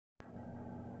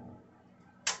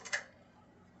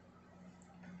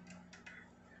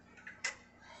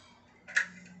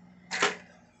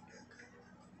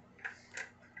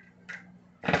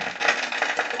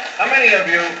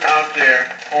out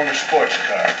there on a sports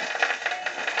car.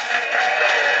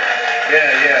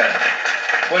 Yeah.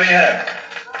 What do you have?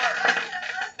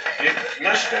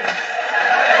 Mustang.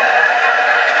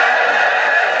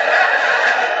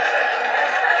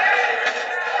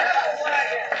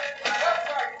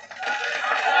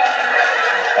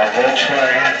 A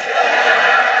Volkswagen?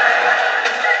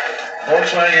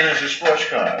 Volkswagen is a sports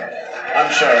car.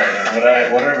 I'm sorry,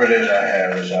 whatever it is I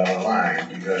have is out of line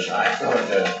because I thought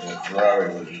that the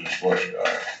Ferrari was a sports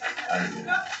car. I mean,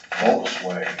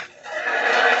 Volkswagen.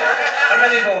 How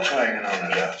many Volkswagen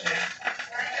owners out there?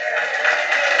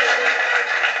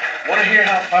 Want to hear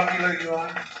how popular you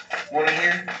are? Want to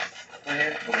hear?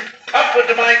 Okay. Up with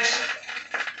the mics.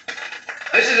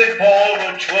 This is a poll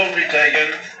which will be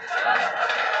taken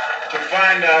to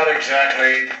find out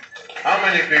exactly how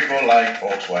many people like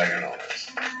Volkswagen owners.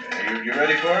 Okay, you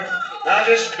ready for it? Now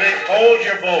just hold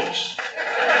your votes.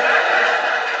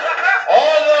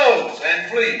 All those, and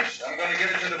please, I'm going to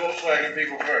give it to the Volkswagen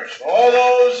people first. All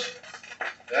those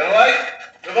that like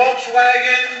the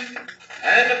Volkswagen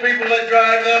and the people that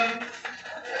drive them,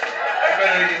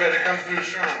 you better come through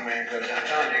strong, man, because I'm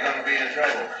telling you, you're going to be in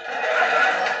trouble.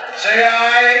 Say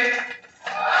aye.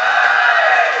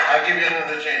 I'll give you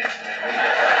another chance, man. You're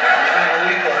kind of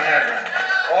weak on that one.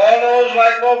 All those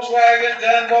like Volkswagen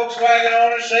and Volkswagen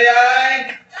owners, say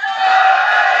aye.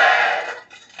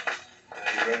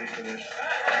 Are you ready for this?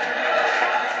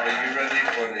 Are you ready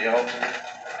for the ultimate?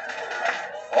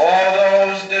 All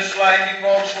those disliking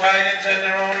Volkswagens and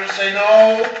their owners, say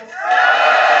no.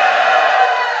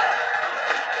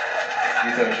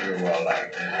 You thought you were well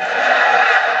liked, didn't you?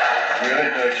 Really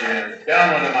thought you had. Down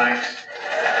with the mics.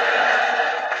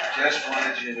 Just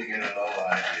wanted you to get a little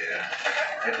idea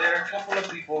that there are a couple of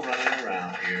people running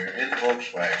around here in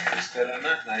Volkswagens that are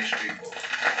not nice people.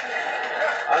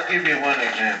 I'll give you one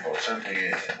example, something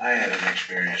I had an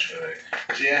experience with it.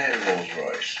 See, I had a Rolls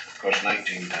Royce, cost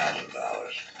 $19,000,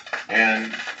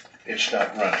 and it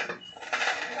stopped running.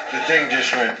 The thing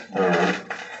just went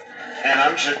brrr. And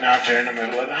I'm sitting out there in the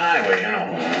middle of the highway, you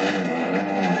know.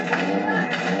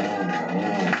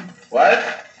 What?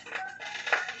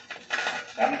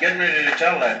 I'm getting ready to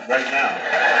tell that right now.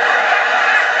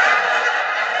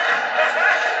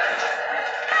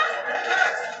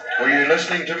 Were you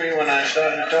listening to me when I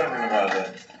started talking about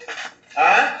that?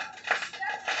 Huh?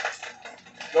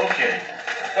 Okay.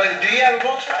 But do you have a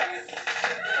Volkswagen?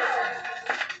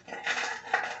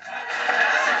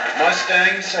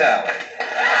 Mustang Sally.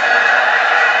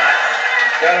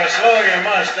 Gotta slow your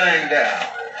Mustang down.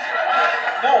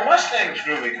 No, Mustang's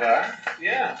groovy car.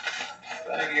 Yeah.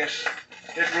 I guess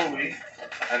they're groovy.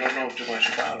 I don't know too much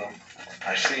about them.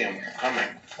 I see them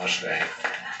coming, Mustang.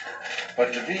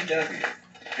 But the VW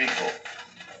people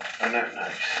are not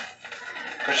nice.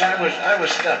 Because I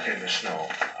was stuck in the snow.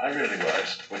 I really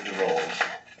was, with the rolls.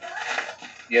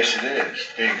 Yes, it is,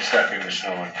 being stuck in the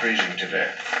snow and freezing to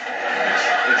death.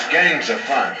 It's gangs of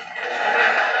fun.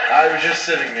 I was just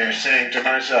sitting there saying to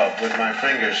myself, with my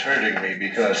fingers hurting me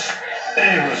because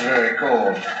it was very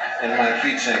cold, and my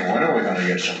feet saying, when are we going to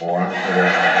get some more?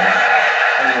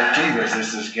 Oh, Jeebus,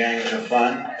 this is gangs of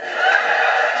fun.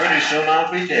 Pretty soon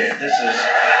I'll be dead. This is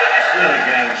really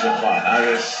gangs of fun. I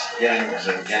was gangs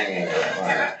and ganging of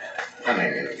fun.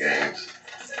 Funning in gangs.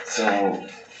 So,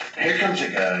 here comes a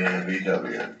guy in a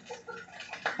VW.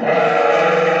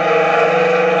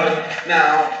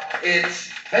 Now, it's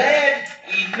bad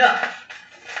enough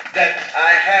that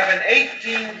I have an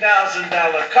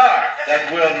 $18,000 car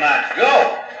that will not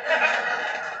go.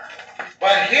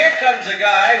 But here comes a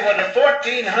guy with a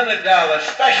 $1,400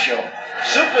 special,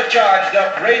 supercharged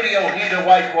up radio heater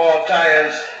white wall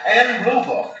tires and blue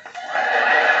book.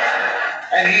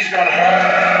 And he's going to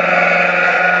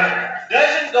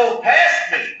doesn't go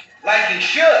past me like he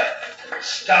should.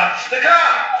 Stops the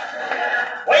car.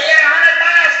 We get 100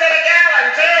 miles to the gallon,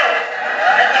 too.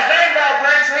 If the bend belt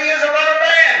breaks, we use a rubber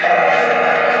band.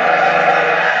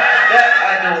 That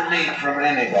I don't need from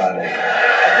anybody.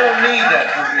 I don't need that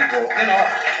from people. You know,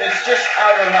 it's just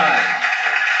out of line.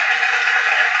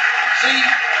 See,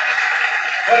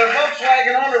 but a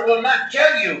Volkswagen owner will not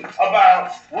tell you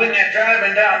about when they're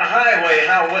driving down the highway,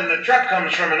 how when the truck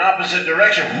comes from an opposite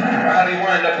direction, how do you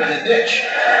wind up in a ditch?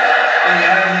 And you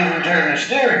haven't even turned the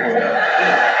steering wheel. You know,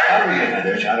 how do we get in a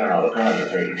ditch? I don't know. The cars are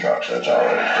afraid of trucks. That's all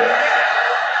it is.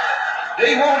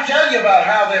 They won't tell you about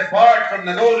how they're barred from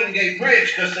the Golden Gate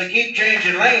Bridge because they keep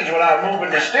changing lanes without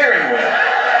moving the steering wheel.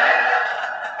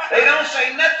 They don't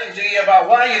say nothing to you about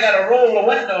why you got to roll the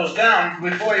windows down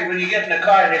before when you get in the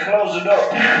car and you close the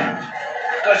door.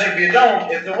 Because if you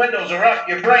don't, if the windows are up,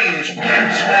 your brains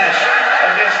smash.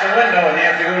 Against the window, and you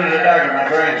have to go to the doctor. My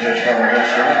brain just fell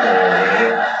against the window over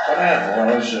here. What happened?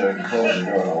 Well, let's close the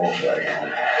door and the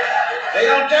Volkswagen. They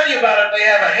don't tell you about it. They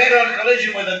have a head-on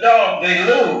collision with a dog. They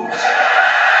lose.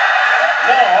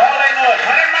 No, all they know is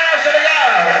 100 miles to the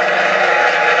hour.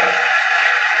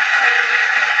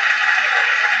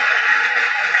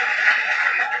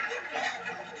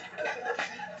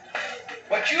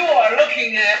 But you are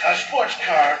looking at a sports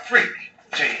car freak.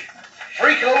 See,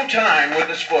 freak old time with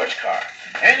the sports car.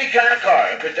 Any kind of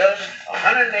car, if it does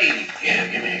 180, yeah,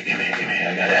 give me, I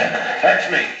got that. That's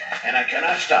me. And I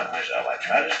cannot stop myself. I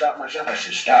try to stop myself. I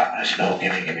said, stop. I said, no,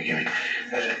 give me. And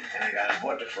I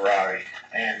bought the Ferrari.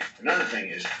 And another thing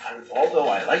is, although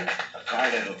I like a car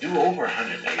that'll do over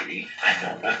 180, I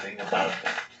know nothing about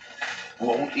them.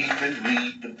 Won't even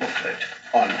read the booklet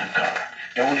on the car.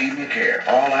 Don't even care.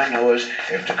 All I know is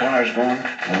if the car is going,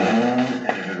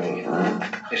 and if it goes,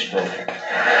 it's broken.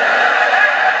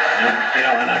 You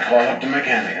know, and I call up the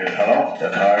mechanic. I go, hello, the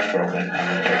car's broken. I'm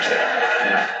going to fix it. You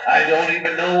know, I don't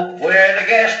even know where the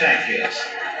gas tank is.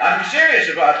 I'm serious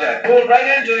about that. Pulled right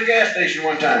into the gas station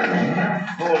one time.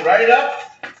 Pulled right up.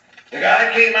 The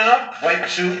guy came out, white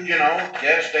suit, you know,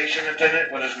 gas station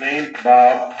attendant with his name,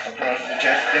 Bob, across the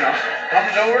chest, you know.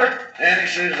 Comes over and he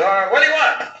says, all right, what do you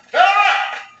want? Fill her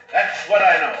up! That's what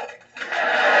I know.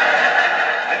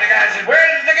 And the guy said,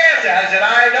 where's the gas tank? I said,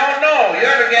 I don't know.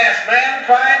 You're the gas man.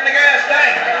 Find the gas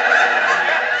tank.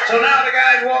 So now the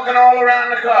guy's walking all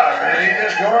around the car, man. He's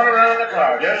just going around the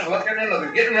car, just looking and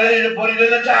looking, getting ready to put it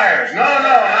in the tires. No,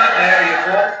 not there, you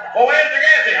fool. Well, where's the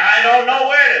gas tank? I don't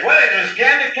know where it is. What is this,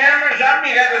 candid camera or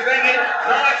something? You got the thing in?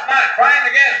 No, it's not. Find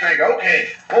the gas tank.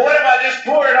 Okay. Well, what if I just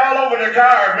pour it all over the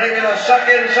car? Maybe it'll suck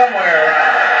in somewhere around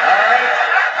it. All right?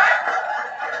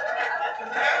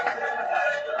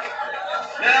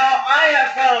 Now, I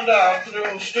have found out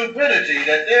through stupidity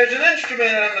that there's an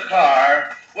instrument in the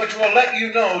car which will let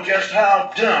you know just how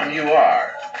dumb you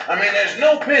are. I mean, there's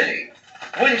no pity.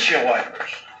 Windshield wipers.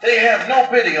 They have no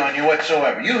pity on you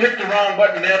whatsoever. You hit the wrong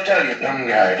button, they'll tell you, dumb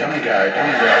guy. And then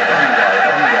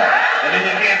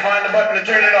you can't find the button to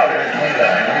turn it off. Dumb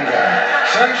guy.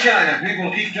 Sun's shining.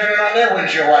 People keep turning on their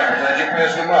windshield wipers as you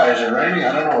pass them by. Is it raining?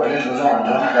 I don't know. It was on.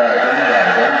 Dumb guy.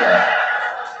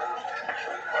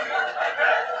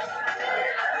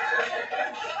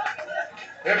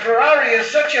 The Ferrari is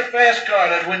such a fast car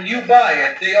that when you buy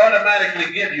it, they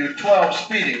automatically give you 12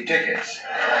 speeding tickets.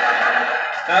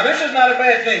 Now, this is not a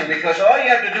bad thing because all you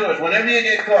have to do is whenever you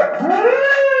get caught,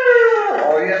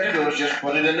 all you have to do is just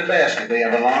put it in the basket. They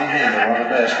have a long handle on the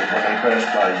basket. When they pass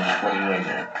by, you just put it in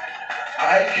there.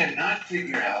 I cannot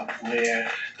figure out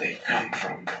where they come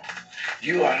from, though.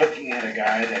 You are looking at a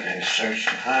guy that has searched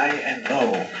high and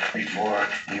low before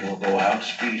he will go out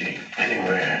speeding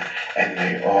anywhere, and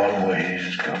they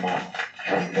always come up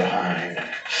from behind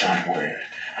somewhere.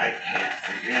 I can't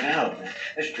figure it out, man.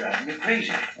 It's driving me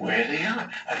crazy. Where they are?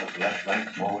 I look left, right,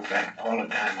 forward, back, all the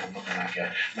time. I'm looking like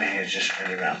that. My head's just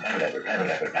spinning around. And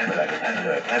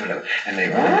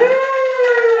they...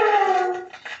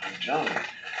 I'm telling you,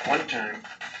 one time,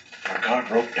 my car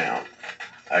broke down.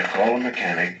 I called a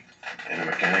mechanic. And the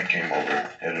mechanic came over,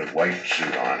 had a white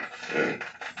suit on,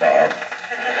 Bob.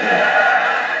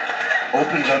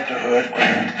 Opens up the hood,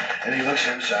 and he looks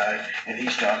inside, and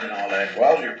he's talking all that.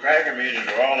 Well, your cracker meters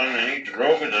are all underneath the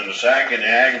rokers and the sack and the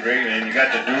aggravator, and you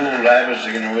got the dual lavers,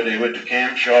 you know, with the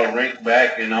camshaw rink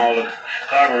back and all the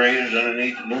carburetors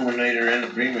underneath the illuminator and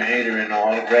the breamer hater and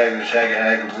all the gravity,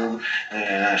 saggy roof.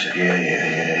 And I said,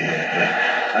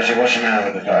 yeah. I said, what's the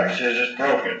matter with the car? He says, it's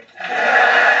broken.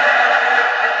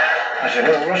 I said,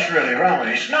 well, what's really wrong with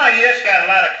it? He said, no, you just got a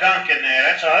lot of gunk in there.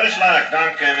 That's all. There's a lot of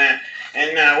gunk in there.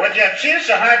 And what you have, see, it's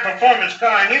a high-performance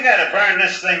car, and you got to burn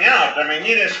this thing out. I mean,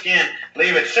 you just can't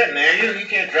leave it sitting there. You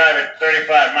can't drive it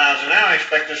 35 miles an hour and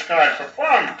expect this car to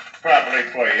perform properly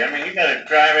for you. I mean, you got to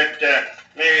drive it,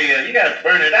 you got to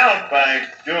burn it out by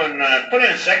put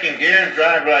it in second gear and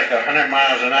drive like 100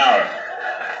 miles an hour.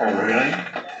 Oh, really?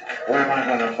 Where am I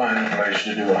going to find a place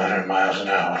to do 100 miles an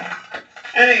hour?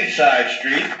 Any side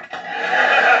street.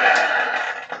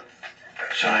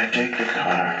 So I take the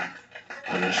car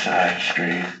on a side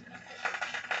street,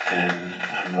 and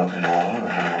I'm looking all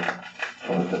around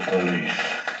for the police.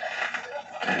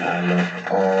 And I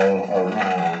look all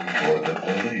around for the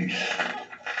police.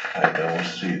 I don't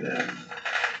see them.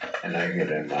 And I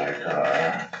get in my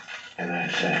car, and I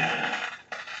say,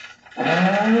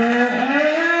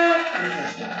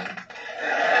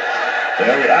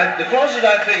 the closest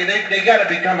I figure, they got to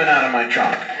be coming out of my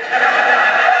trunk.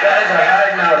 Guys are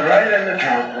hiding out right in the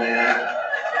trunk, man.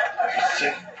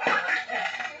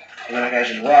 And the guy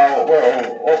says, well,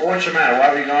 what's the matter?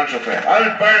 Why were you going so fast? I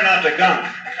was burning out the gunk.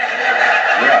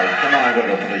 Right, come on, go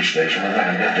to the police station. We're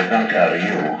going to get the gunk out of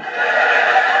you.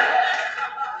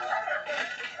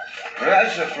 Well,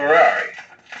 that's a Ferrari.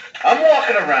 I'm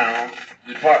walking around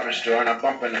the department store and I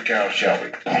bump into Carol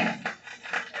Shelby. Boom.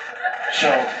 So,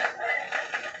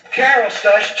 Carol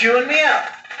starts chewing me out.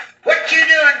 What you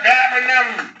doing driving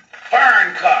them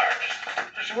foreign cars?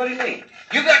 I said, what do you mean?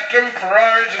 You got them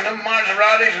Ferraris and them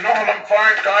Maseratis and all them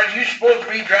foreign cars. You supposed to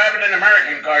be driving an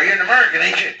American car. You're an American,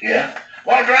 ain't you? Yeah.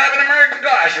 Well, drive an American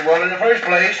car. I said, well, in the first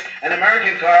place, an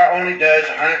American car only does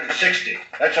 160.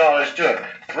 That's all there is to it.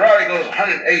 Ferrari goes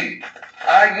 180.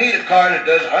 I need a car that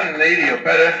does 180 or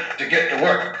better to get to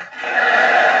work.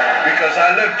 Because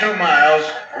I live 2 miles,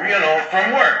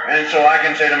 from work. And so I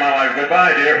can say to my wife,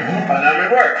 goodbye, dear, and I'm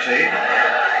at work, see?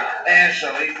 And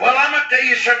so, well, I'm going to tell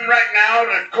you something right now.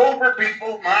 The Cobra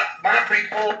people, my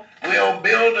people, will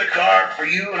build a car for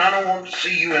you, and I don't want to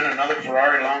see you in another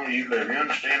Ferrari long as you live. You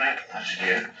understand that? I said,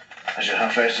 yeah. I said, how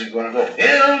fast is it going to go?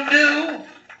 It'll do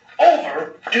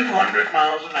over 200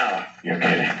 miles an hour. You're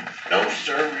kidding. No,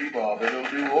 sir, Bob. It'll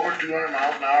do over 200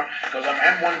 miles an hour because I'm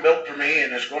having one built for me,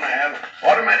 and it's going to have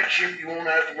automatic shift. You won't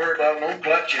have to worry about no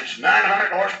clutch. It's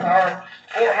 900 horsepower,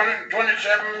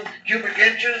 427 cubic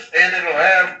inches, and it'll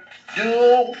have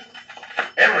dual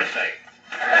everything.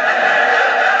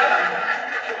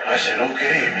 I said,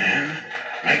 okay, man.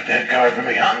 Make that car for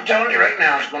me. I'm telling you right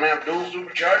now, it's going to have dual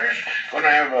superchargers, going to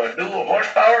have dual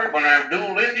horsepower, going to have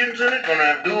dual engines in it, going to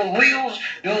have dual wheels,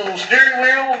 dual steering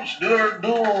wheels, dual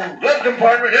glove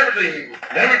compartment, everything.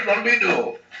 Everything's going to be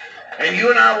dual. And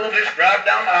you and I will just drive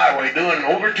down the highway doing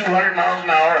over 200 miles an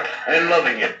hour and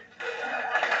loving it.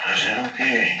 I said,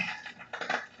 okay.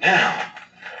 Now,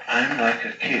 I'm like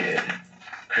a kid,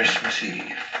 Christmas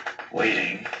Eve,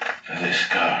 waiting for this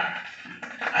car.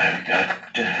 I've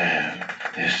got to have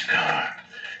this car.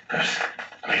 Because,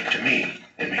 to me,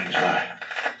 it means what?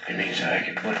 It means that I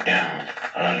can put down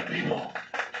a lot of people.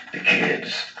 The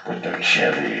kids with them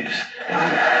Chevys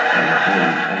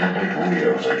and the big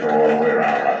wheels that go all the way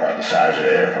around like about the size of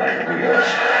airplane wheels.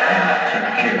 And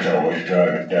the kids always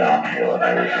driving downhill and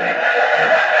everything.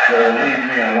 So leave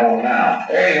me alone now.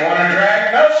 Hey, you want to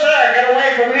drive? No, sir. Get away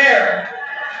from here.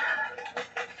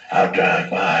 I'll drive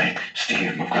by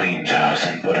Steve McQueen's house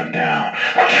and put him down.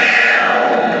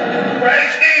 Right,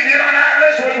 Steve, you don't have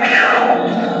this one.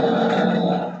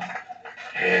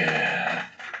 Yeah,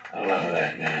 I love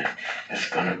that, man. It's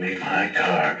gonna be my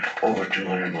car, over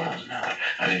 200 miles an hour.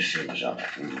 I just see myself.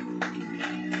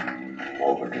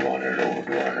 Over 200, over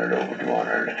 200, over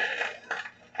 200.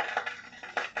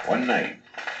 One night,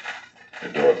 the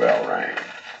doorbell rang.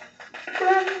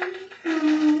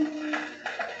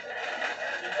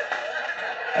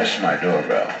 That's my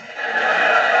doorbell.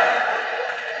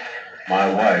 My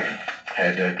wife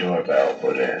had that doorbell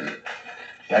put in.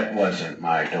 That wasn't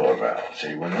my doorbell.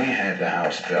 See, when we had the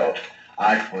house built,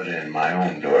 I put in my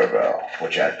own doorbell,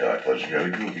 which I thought was very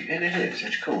groovy. And it is.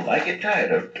 It's cool. I get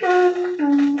tired of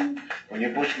when you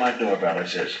push my doorbell, it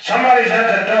says, somebody's at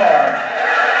the door.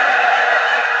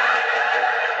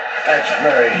 That's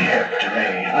very hip to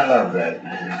me. I love that,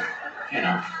 man.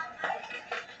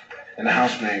 And the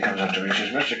houseman comes up to me and says,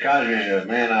 Mr. Cosby, there's a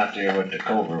man out there with the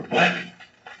Cobra. What?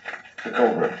 The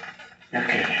Cobra. You're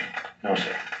kidding. No,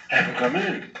 sir. Have him come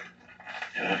in.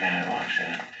 And the man walks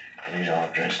in, and he's all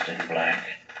dressed in black.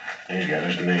 And he's got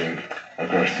his name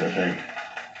across the thing.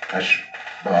 That's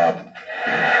Bob.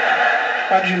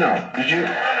 How'd you know? Did you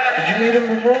meet him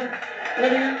before?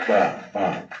 Did you?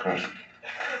 Bob Cosby.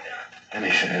 And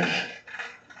he says,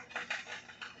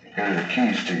 here are the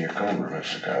keys to your Cobra,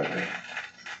 Mr. Cosby.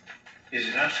 Is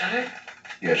it outside?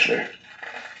 Yes, sir.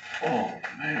 Oh,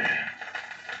 man.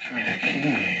 Give me the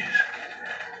keys.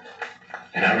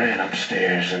 And I ran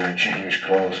upstairs and I changed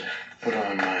clothes, put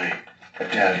on my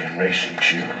Italian racing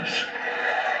shoes.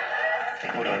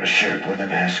 I put on a shirt with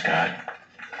an ascot.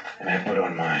 And I put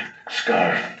on my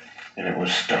scarf, and it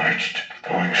was starched,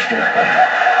 going straight back.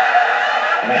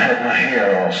 And I had my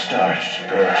hair all starched,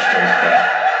 going straight back.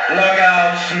 Look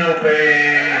out,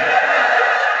 Snoopy!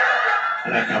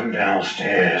 And I come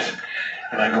downstairs,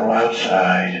 and I go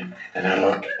outside, and I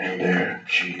look, and there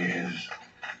she is.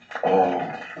 Oh,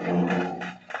 Lou.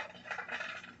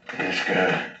 It's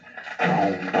got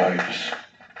chrome pipes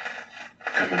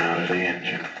coming out of the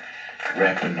engine,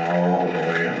 wrapping all the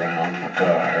way around the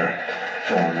car,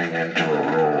 forming into a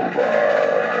roll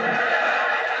bar.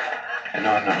 And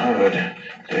on the hood,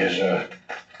 there's a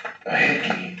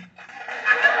hickey.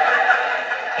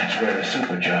 That's where the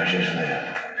superchargers live.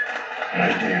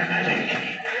 Right there in that hickey.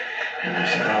 And I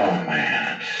said, oh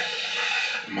man,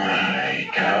 my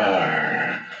car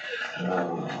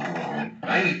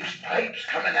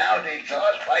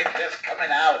pipe just coming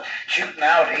out, shooting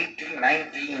out 18,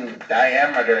 19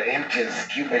 diameter inches,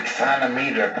 cubic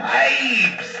centimeter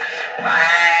pipes.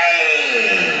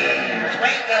 Pipes!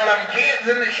 Wait till them kids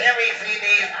in the Chevy see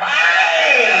these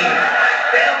pipes!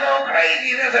 They'll go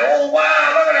crazy. They'll say, oh,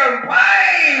 wow, look at them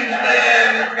pipes,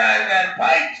 man. This guy's got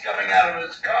pipes coming out of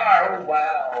his car. Oh,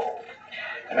 wow.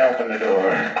 And I opened the door,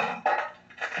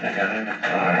 and I got in the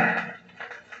car.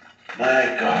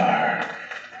 My car.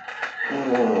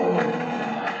 Oh,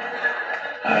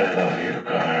 I love you,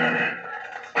 car.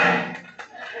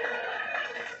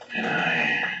 And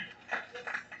I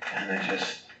kind of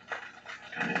just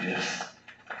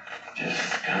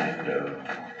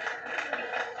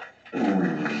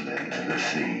oozed into the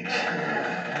seat.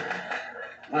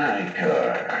 My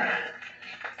car.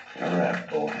 I wrapped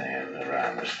both hands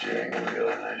around the steering wheel,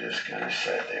 and I just kind of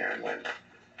sat there and went.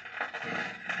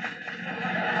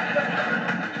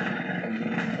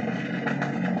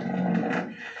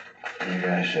 And the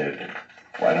guy said,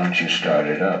 why don't you start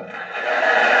it up?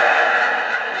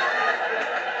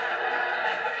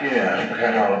 Yeah, I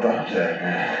forgot all about that,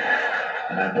 man.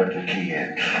 And I put the key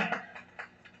in.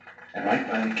 And right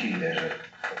by the key, there's a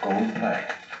gold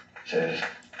plaque. It says,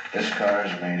 this car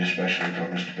is made especially for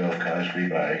Mr. Bill Cosby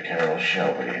by Carroll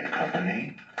Shelby and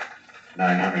Company.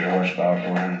 900 horsepower,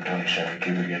 427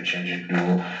 cubic inch engine,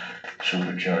 dual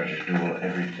supercharger, dual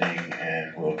everything,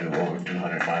 and will do over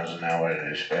 200 miles an hour,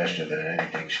 and is faster than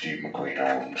anything Steve McQueen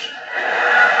owns.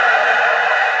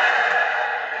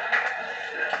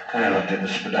 And I looked at the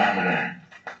speedometer.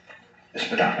 The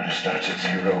speedometer starts at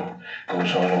 0,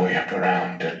 goes all the way up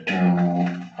around to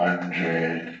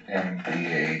 200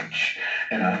 M.P.H.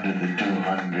 And under the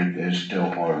 200, there's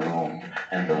still more room.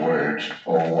 And the words,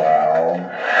 oh wow.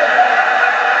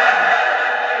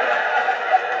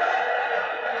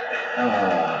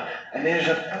 And there's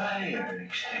a fire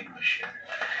extinguisher.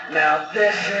 Now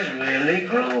this is really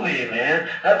groovy, man.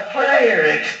 A fire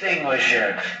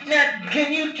extinguisher. Now,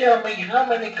 can you tell me how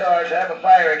many cars have a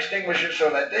fire extinguisher so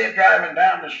that they're driving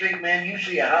down the street, man, you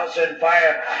see a house on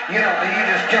fire, you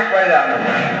just jump right out of it.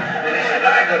 And they said,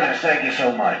 my goodness, thank you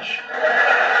so much.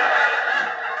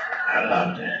 I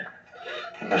loved it.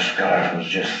 And the scarf was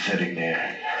just sitting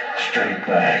there, straight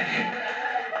back,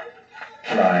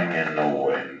 flying in the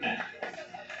wind.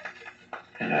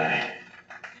 And I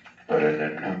put it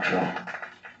in neutral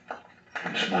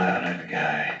and smiled at the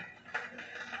guy.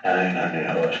 900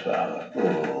 horsepower. Oh,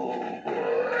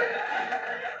 boy.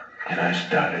 And I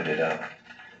started it up.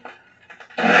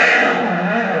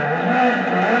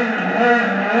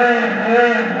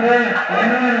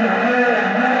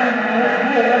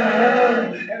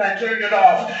 And I turned it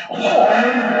off.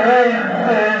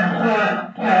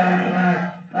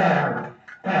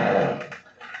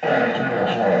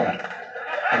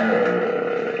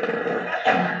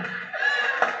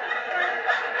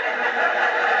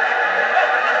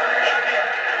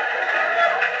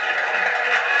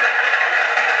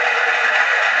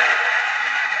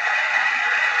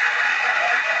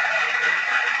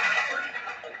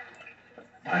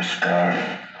 My scarf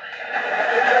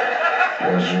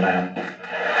was limp.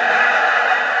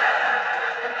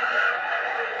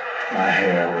 My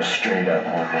hair was straight up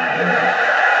on my head.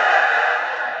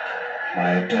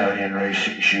 My Italian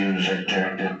racing shoes had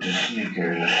turned into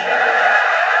sneakers.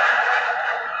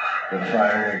 The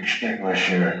fire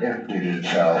extinguisher emptied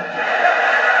itself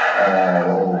all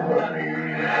over me.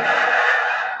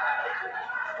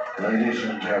 Ladies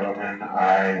and gentlemen,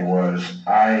 I was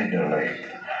idling.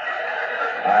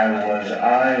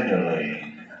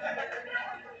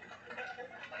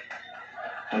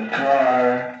 The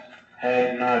car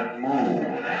had not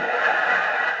moved.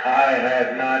 I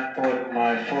had not put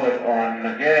my foot on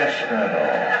the gas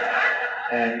pedal,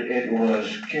 and it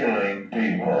was killing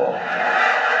people.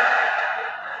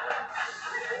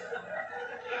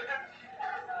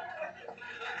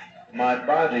 My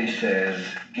body says,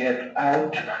 get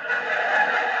out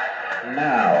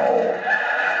now,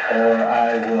 or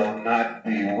I will not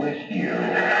be with you.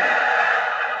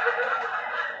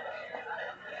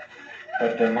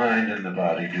 But the mind and the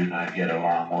body do not get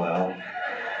along well,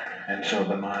 and so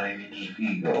the mind's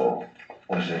ego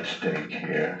was at stake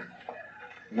here.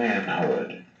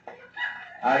 Manhood.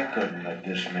 I couldn't let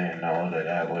this man know that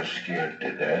I was scared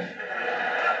to death.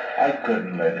 I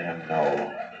couldn't let him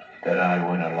know that I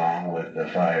went along with the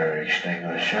fire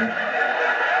extinguisher.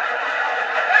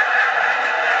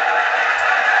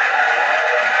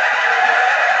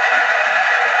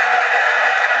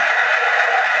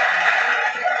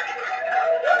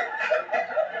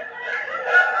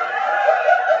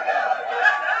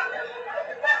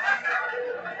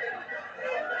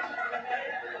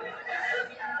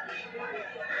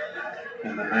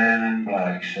 And the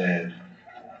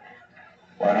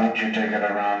don't you take it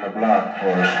around the block for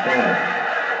a spin?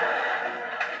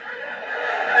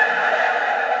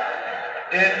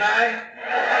 Didn't I?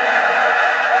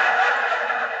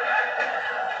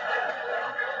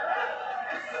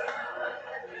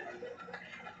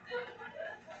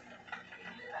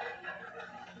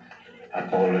 I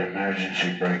pulled the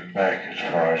emergency brake back as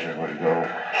far as it would go.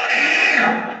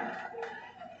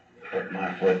 Put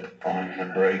my foot on the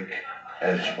brake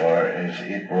as far as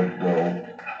it would go.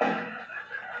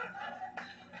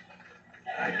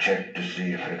 I checked to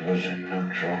see if it was in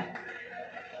neutral.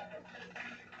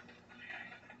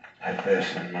 I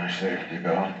fastened my safety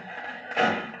belt.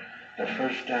 The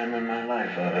first time in my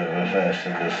life I've ever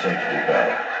fastened a safety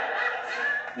belt.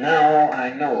 Now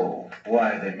I know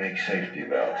why they make safety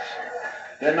belts.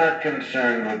 They're not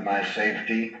concerned with my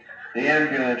safety. The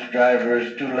ambulance driver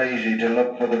is too lazy to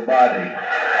look for the body.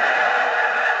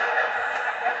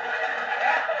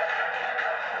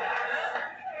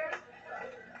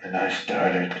 And I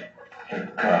started the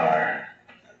car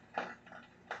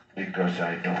because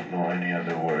I don't know any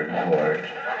other word for it.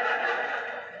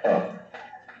 Up.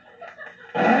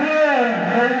 I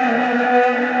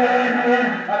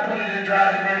put it in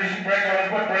drive, emergency brake on,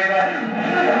 foot brake on.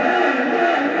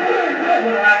 I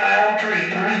went around my own tree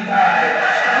 3 times.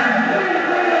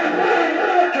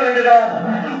 Turned it off.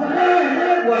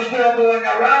 It was still going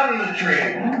around the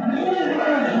tree.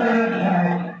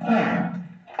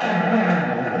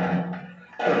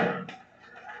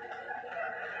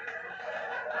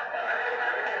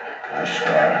 My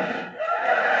scarf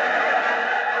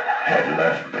had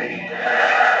left me.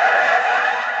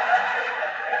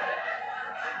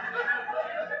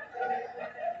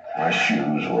 My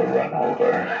shoes were run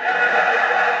over.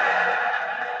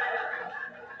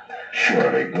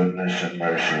 Surely goodness and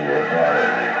mercy will follow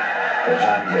me, because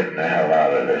I'm getting the hell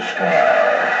out of this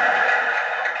car.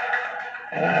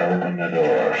 And I opened the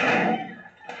door,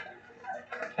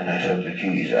 and I took the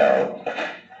keys out,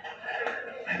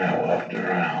 and I walked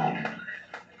around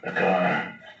the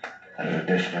car at a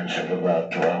distance of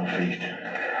about 12 feet.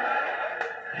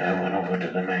 And I went over to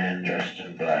the man dressed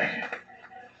in black,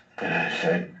 and I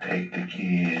said, take the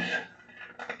keys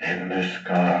in this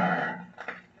car.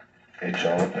 It's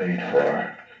all paid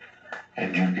for,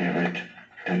 and you give it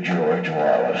to George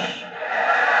Wallace.